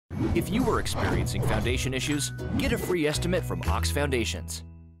If you are experiencing foundation issues, get a free estimate from Ox Foundations.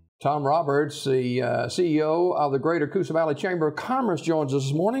 Tom Roberts, the CEO of the Greater Coosa Valley Chamber of Commerce, joins us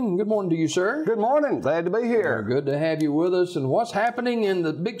this morning. Good morning to you, sir. Good morning. Glad to be here. Good to have you with us. And what's happening in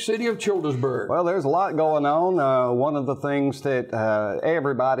the big city of Childersburg? Well, there's a lot going on. One of the things that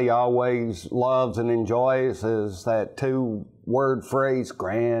everybody always loves and enjoys is that two-word phrase,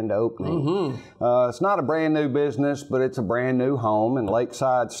 grand opening. It's not a brand new business, but it's a brand new home. And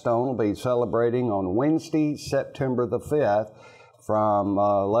Lakeside Stone will be celebrating on Wednesday, September the 5th, from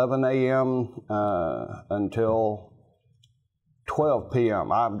 11 a.m. Until 12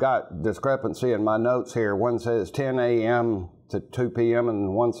 p.m. I've got discrepancy in my notes here. One says 10 a.m. to 2 p.m.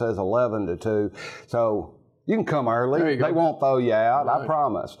 and one says 11 to 2. So you can come early. They won't throw you out, I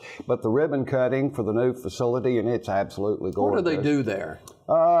promise. But the ribbon cutting for the new facility, and it's absolutely gorgeous. What do they do there?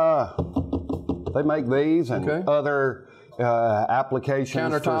 They make these and other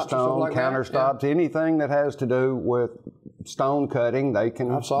applications for stone, countertops, anything that has to do with stone cutting, they can.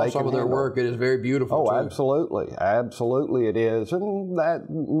 I saw some of their work. It is very beautiful. Oh, absolutely. Absolutely it is. And that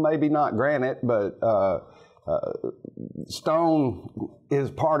maybe not granite, but stone is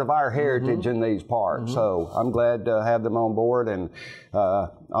part of our heritage in these parts. So I'm glad to have them on board, and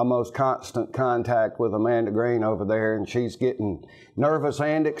almost constant contact with Amanda Green over there, and she's getting nervous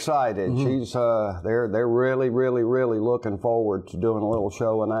and excited. She's they're really, really, really looking forward to doing a little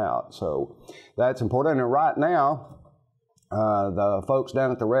showing out. So that's important. And right now, the folks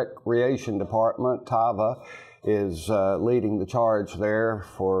down at the Recreation Department, TAVA, is leading the charge there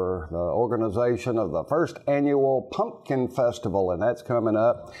for the organization of the first annual Pumpkin Festival, and that's coming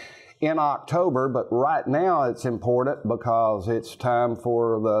up in October. But right now it's important because it's time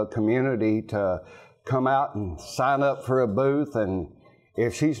for the community to come out and sign up for a booth, and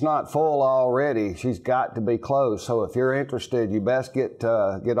if she's not full already, she's got to be close. So if you're interested, you best get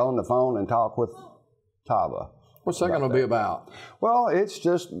on the phone and talk with TAVA. What's that going to be about? Well, it's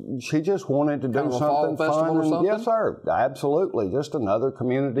just, she just wanted to do something fall festival fun. Or something? Yes, sir. Absolutely. Just another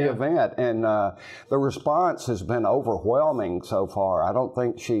community event. And the response has been overwhelming so far. I don't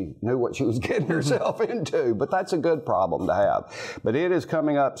think she knew what she was getting herself into, but that's a good problem to have. But it is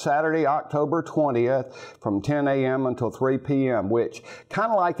coming up Saturday, October 20th from 10 a.m. until 3 p.m., which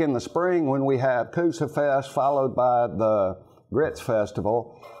kind of like in the spring when we have Coosa Fest followed by the Grits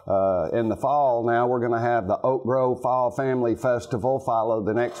Festival. In the fall, now we're going to have the Oak Grove Fall Family Festival, followed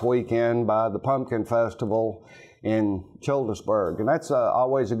the next weekend by the Pumpkin Festival in Childersburg. And that's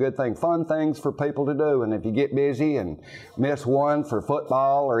always a good thing. Fun things for people to do. And if you get busy and miss one for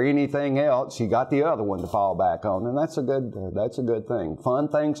football or anything else, you got the other one to fall back on. And that's a good thing. Fun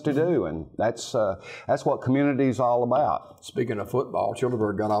things to do. And that's what community's all about. Speaking of football,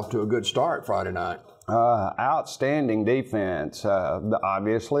 Childersburg got off to a good start Friday night. Outstanding defense.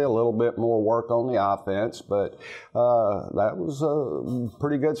 Obviously, a little bit more work on the offense, but that was a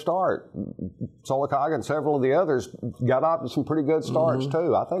pretty good start. Solocaga and several of the others got off to some pretty good starts,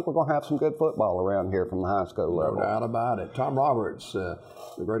 too. I think we're going to have some good football around here from the high school level. No doubt about it. Tom Roberts, the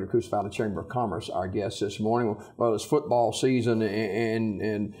Greater Coosa Valley Chamber of Commerce, our guest this morning. Well, it's football season,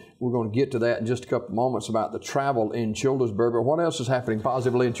 and we're going to get to that in just a couple of moments about the travel in Childersburg. But what else is happening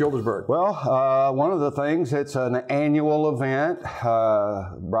positively in Childersburg? Well, one of the things, it's an annual event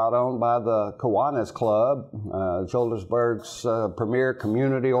brought on by the Kiwanis Club, Childersburg's premier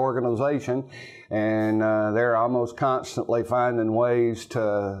community organization. And they're almost constantly finding ways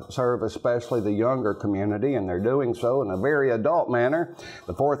to serve especially the younger community, and they're doing so in a very adult manner.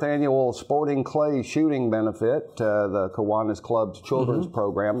 The 4th annual Sporting Clay Shooting Benefit, the Kiwanis Club's children's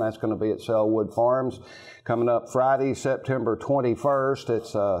program, that's going to be at Selwood Farms coming up Friday, September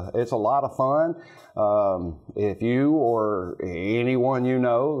 21st. It's a lot of fun. If you or anyone you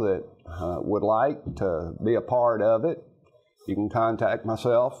know that would like to be a part of it, you can contact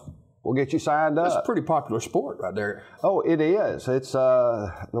myself. We'll get you signed up. It's a pretty popular sport right there. Oh, it is. It's,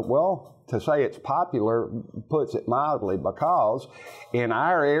 well, to say it's popular puts it mildly, because in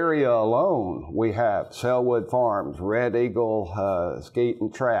our area alone, we have Selwood Farms, Red Eagle Skeet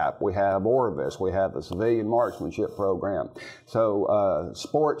and Trap, we have Orvis, we have the Civilian Marksmanship Program. So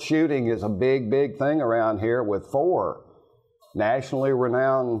sport shooting is a big, big thing around here with 4 nationally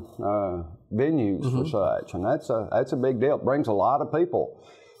renowned venues for such. And that's a big deal. It brings a lot of people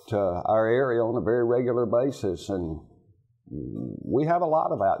to our area on a very regular basis, and we have a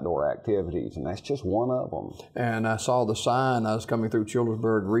lot of outdoor activities, and that's just one of them. And I saw the sign, I was coming through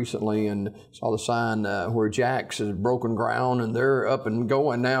Childersburg recently and saw the sign where Jack's is broken ground, and they're up and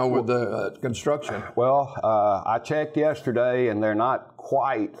going now with the construction. Well, I checked yesterday, and they're not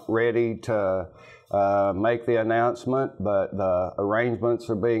quite ready to make the announcement, but the arrangements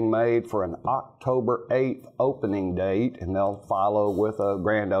are being made for an October 8th opening date, and they'll follow with a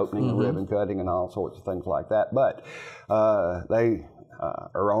grand opening and ribbon cutting and all sorts of things like that. But they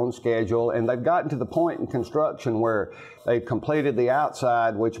are on schedule, and they've gotten to the point in construction where they've completed the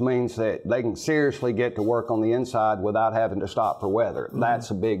outside, which means that they can seriously get to work on the inside without having to stop for weather.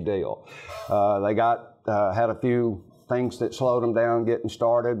 That's a big deal. They had a few things that slowed them down getting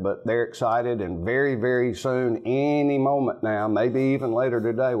started, but they're excited, and very, very soon, any moment now, maybe even later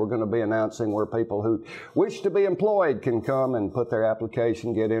today, we're going to be announcing where people who wish to be employed can come and put their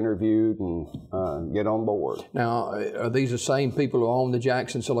application, get interviewed, and get on board. Now, are these the same people who own the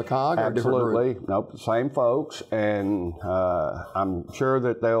Jackson Sylacauga? Absolutely. Nope, same folks, and I'm sure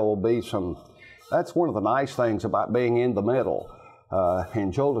that there will be some. That's one of the nice things about being in the middle.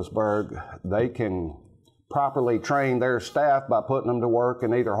 In Childersburg, they can properly train their staff by putting them to work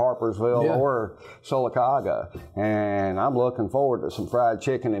in either Harpersville or Sylacauga. And I'm looking forward to some fried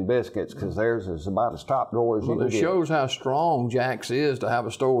chicken and biscuits, because theirs is about as top drawer as you can get. It shows how strong Jack's is to have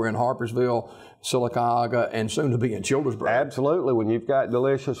a store in Harpersville, Sylacauga, and soon to be in Childersburg. Absolutely. When you've got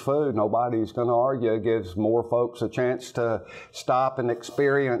delicious food, nobody's going to argue. It gives more folks a chance to stop and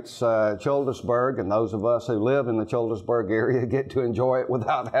experience Childersburg, and those of us who live in the Childersburg area get to enjoy it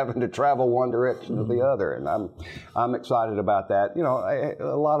without having to travel one direction or the other. And I'm excited about that. You know,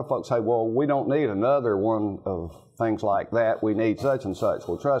 a lot of folks say, well, we don't need another one of things like that. We need such and such.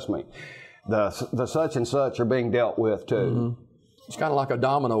 Well, trust me, the such and such are being dealt with too. It's kind of like a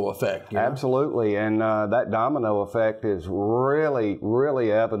domino effect. Absolutely, and that domino effect is really,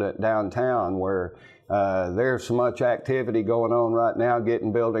 really evident downtown, where there's so much activity going on right now,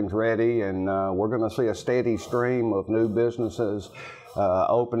 getting buildings ready, and we're going to see a steady stream of new businesses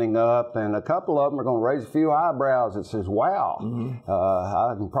opening up, and a couple of them are going to raise a few eyebrows. It says, wow,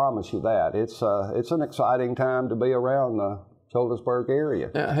 I can promise you that. It's an exciting time to be around the Childersburg area.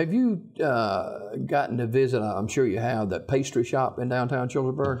 Now, have you gotten to visit, I'm sure you have, that pastry shop in downtown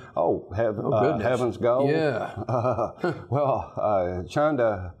Childersburg? Oh, Heaven's Gold? Yeah. Well,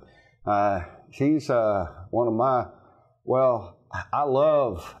 Chunda, she's one of my, I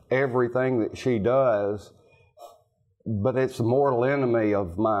love everything that she does, but it's the mortal enemy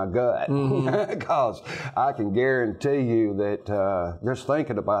of my gut, because I can guarantee you that just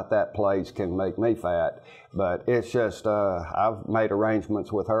thinking about that place can make me fat. But it's just, I've made arrangements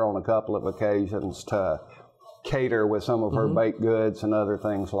with her on a couple of occasions to cater with some of her baked goods and other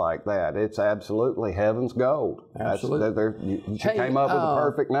things like that. It's absolutely Heaven's Gold. Absolutely. She came up with a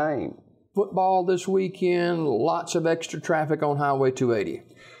perfect name. Football this weekend, lots of extra traffic on Highway 280.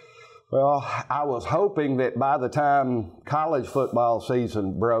 Well, I was hoping that by the time college football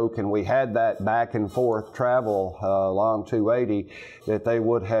season broke and we had that back and forth travel along 280, that they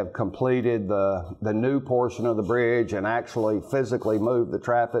would have completed the new portion of the bridge and actually physically moved the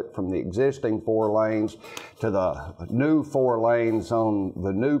traffic from the existing 4 lanes to the new 4 lanes on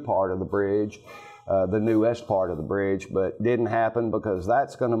the new part of the bridge. The newest part of the bridge, but didn't happen because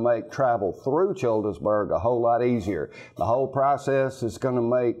that's going to make travel through Childersburg a whole lot easier. The whole process is going to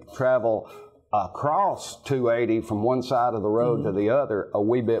make travel across 280 from one side of the road to the other a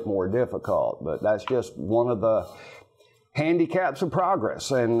wee bit more difficult, but that's just one of the handicaps of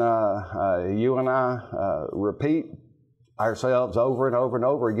progress. And you and I repeat ourselves over and over and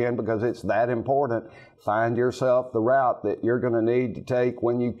over again because it's that important. Find yourself the route that you're going to need to take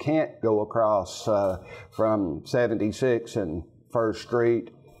when you can't go across from 76 and 1st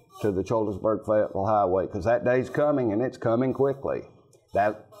Street to the Childersburg-Fayetteville Highway, because that day's coming, and it's coming quickly.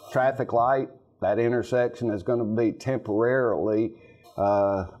 That traffic light, that intersection is going to be temporarily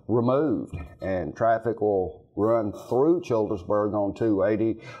removed, and traffic will run through Childersburg on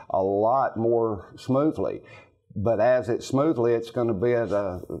 280 a lot more smoothly. But as it's smoothly, it's going to be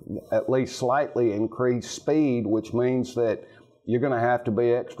at least slightly increased speed, which means that you're going to have to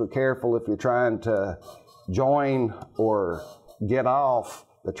be extra careful if you're trying to join or get off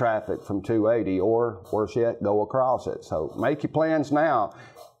the traffic from 280, or worse yet, go across it. So make your plans now.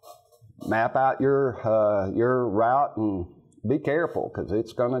 Map out your route and be careful, because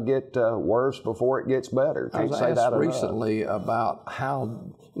it's going to get worse before it gets better. I was asked recently about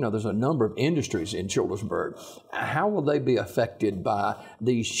how, there's a number of industries in Childersburg. How will they be affected by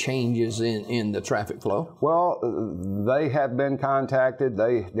these changes in the traffic flow? Well, they have been contacted.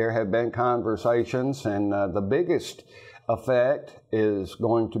 There have been conversations, and the biggest effect is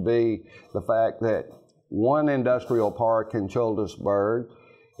going to be the fact that one industrial park in Childersburg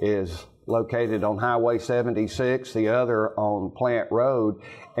is located on Highway 76, the other on Plant Road,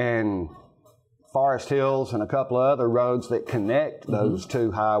 and Forest Hills and a couple of other roads that connect those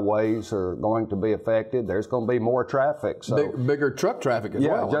two highways are going to be affected. There's going to be more traffic. So bigger truck traffic as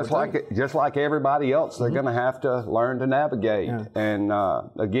well. Just like everybody else, they're going to have to learn to navigate. Yeah. And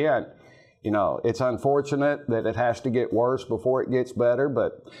again, it's unfortunate that it has to get worse before it gets better,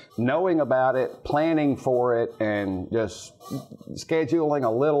 but knowing about it, planning for it, and just scheduling a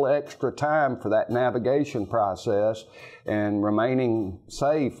little extra time for that navigation process and remaining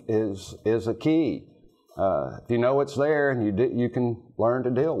safe is a key. If you know it's there, and you can learn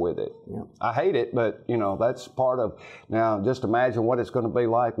to deal with it. Yeah. I hate it, but that's part of. Now, just imagine what it's going to be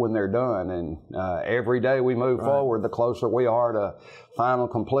like when they're done. And every day we move forward, the closer we are to final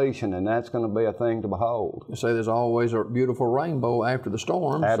completion, and that's going to be a thing to behold. You say there's always a beautiful rainbow after the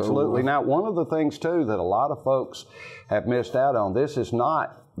storm. Absolutely. Now, one of the things too that a lot of folks have missed out on. This is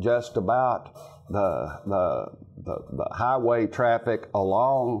not just about the highway traffic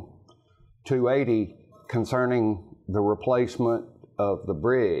along 280. Concerning the replacement of the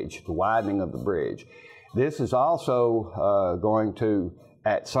bridge, the widening of the bridge. This is also going to,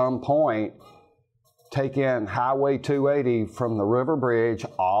 at some point, take in Highway 280 from the River Bridge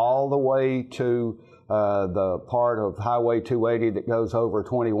all the way to the part of Highway 280 that goes over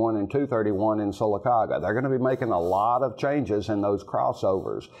 21 and 231 in Sylacauga. They're going to be making a lot of changes in those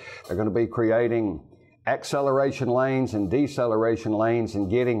crossovers. They're going to be creating acceleration lanes and deceleration lanes and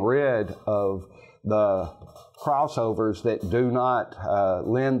getting rid of the crossovers that do not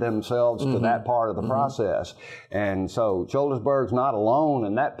lend themselves to that part of the process. And so Childersburg's not alone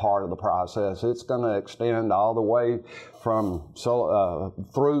in that part of the process. It's going to extend all the way from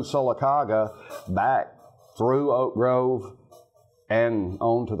through Sylacauga, back through Oak Grove, and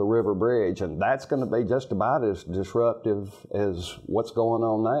onto the River Bridge, and that's going to be just about as disruptive as what's going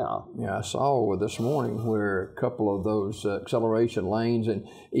on now. Yeah, I saw this morning where a couple of those acceleration lanes and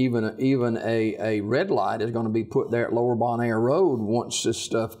even a red light is going to be put there at Lower Bon Air Road once this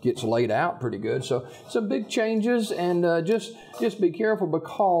stuff gets laid out pretty good. So some big changes, and just be careful,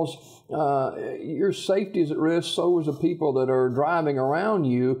 because your safety is at risk, so is the people that are driving around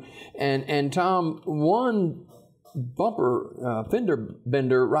you. And Tom, one bumper fender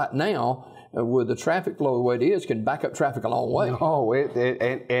bender right now with the traffic flow the way it is can back up traffic a long way. Oh,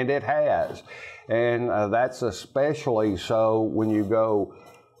 it has. And that's especially so when you go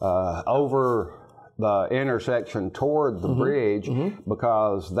over the intersection toward the bridge,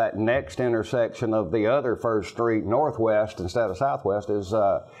 because that next intersection of the other First Street northwest instead of southwest is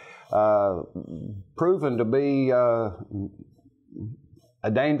proven to be a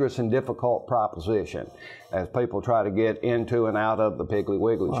dangerous and difficult proposition as people try to get into and out of the Piggly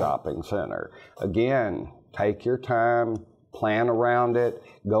Wiggly Shopping Center. Again, take your time, plan around it,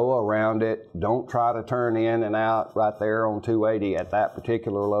 go around it. Don't try to turn in and out right there on 280 at that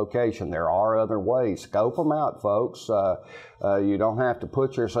particular location. There are other ways. Scope them out, folks. You don't have to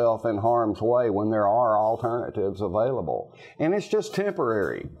put yourself in harm's way when there are alternatives available. And it's just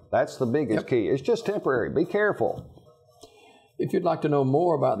temporary. That's the biggest key. It's just temporary. Be careful. If you'd like to know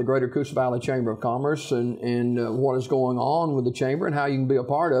more about the Greater Coosa Valley Chamber of Commerce and what is going on with the Chamber and how you can be a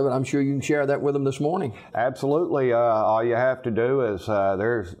part of it, I'm sure you can share that with them this morning. Absolutely. All you have to do is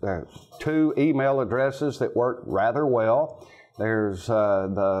there's 2 email addresses that work rather well. There's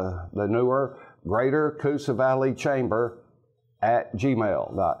the newer Greater Coosa Valley Chamber at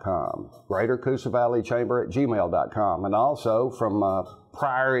gmail.com. Greater Coosa Valley Chamber at gmail.com. And also from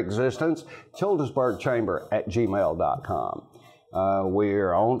prior existence, Childersburg Chamber at gmail.com.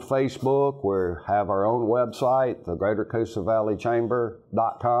 We're on Facebook. We have our own website, the Greater Coosa Valley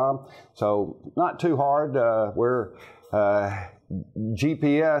Chamber.com. So not too hard. We're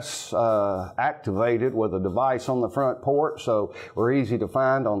GPS activated with a device on the front porch, so we're easy to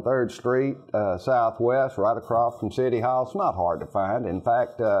find on 3rd Street Southwest, right across from City Hall. It's not hard to find. In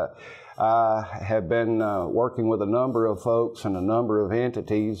fact, I have been working with a number of folks and a number of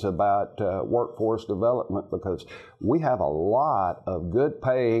entities about workforce development, because we have a lot of good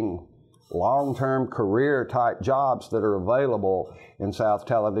paying, long-term career type jobs that are available in South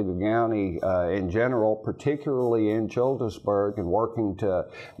Talladega County in general, particularly in Childersburg, and working to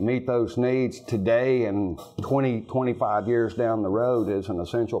meet those needs today and 20, 25 years down the road is an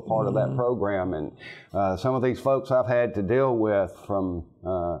essential part of that program. And some of these folks I've had to deal with, from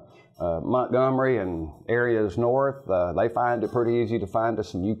Montgomery and areas north, they find it pretty easy to find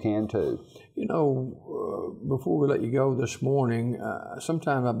us, and you can too. You know, before we let you go this morning,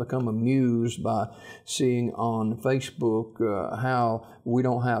 sometimes I become amused by seeing on Facebook how we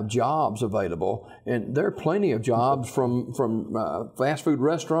don't have jobs available, and there are plenty of jobs from fast food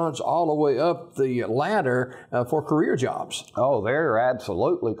restaurants all the way up the ladder for career jobs. Oh, there are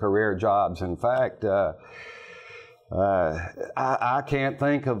absolutely career jobs. In fact, I can't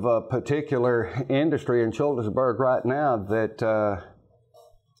think of a particular industry in Childersburg right now that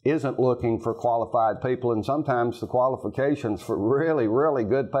isn't looking for qualified people, and sometimes the qualifications for really, really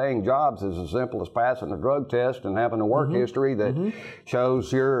good paying jobs is as simple as passing a drug test and having a work history that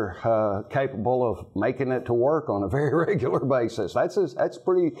shows you're capable of making it to work on a very regular basis. That's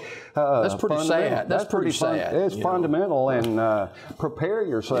pretty sad. That's pretty sad. It's fundamental, and prepare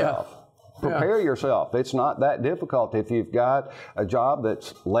yourself. Yeah. Prepare yourself. It's not that difficult. If you've got a job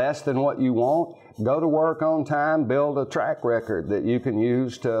that's less than what you want, go to work on time, build a track record that you can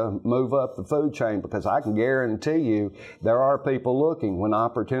use to move up the food chain, because I can guarantee you there are people looking when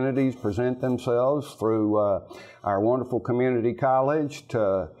opportunities present themselves through our wonderful community college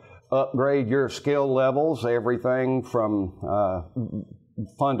to upgrade your skill levels, everything from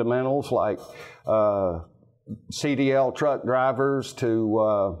fundamentals like CDL truck drivers to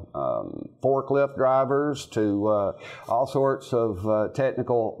forklift drivers to all sorts of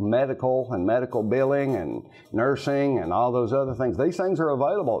technical medical and medical billing and nursing and all those other things. These things are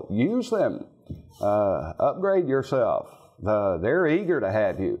available. Use them. Upgrade yourself. They're eager to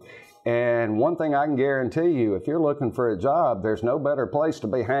have you. And one thing I can guarantee you, if you're looking for a job, there's no better place to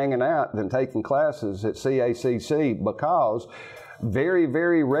be hanging out than taking classes at CACC, because very,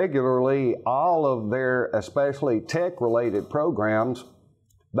 very regularly, all of their, especially tech-related programs,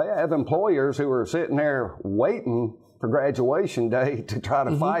 they have employers who are sitting there waiting for graduation day to try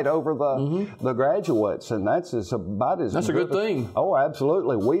to fight over the graduates, and that's about as that's a good thing. Oh,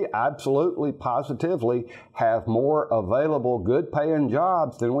 absolutely. We absolutely, positively have more available, good-paying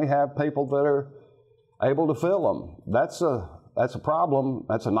jobs than we have people that are able to fill them. That's a problem.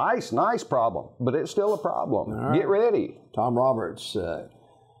 That's a nice problem, but it's still a problem. Right. Get ready. Tom Roberts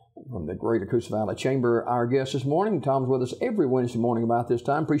from the Greater Coosa Valley Chamber, our guest this morning. Tom's with us every Wednesday morning about this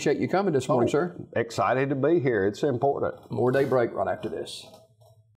time. Appreciate you coming this morning, sir. Excited to be here. It's important. More Daybreak right after this.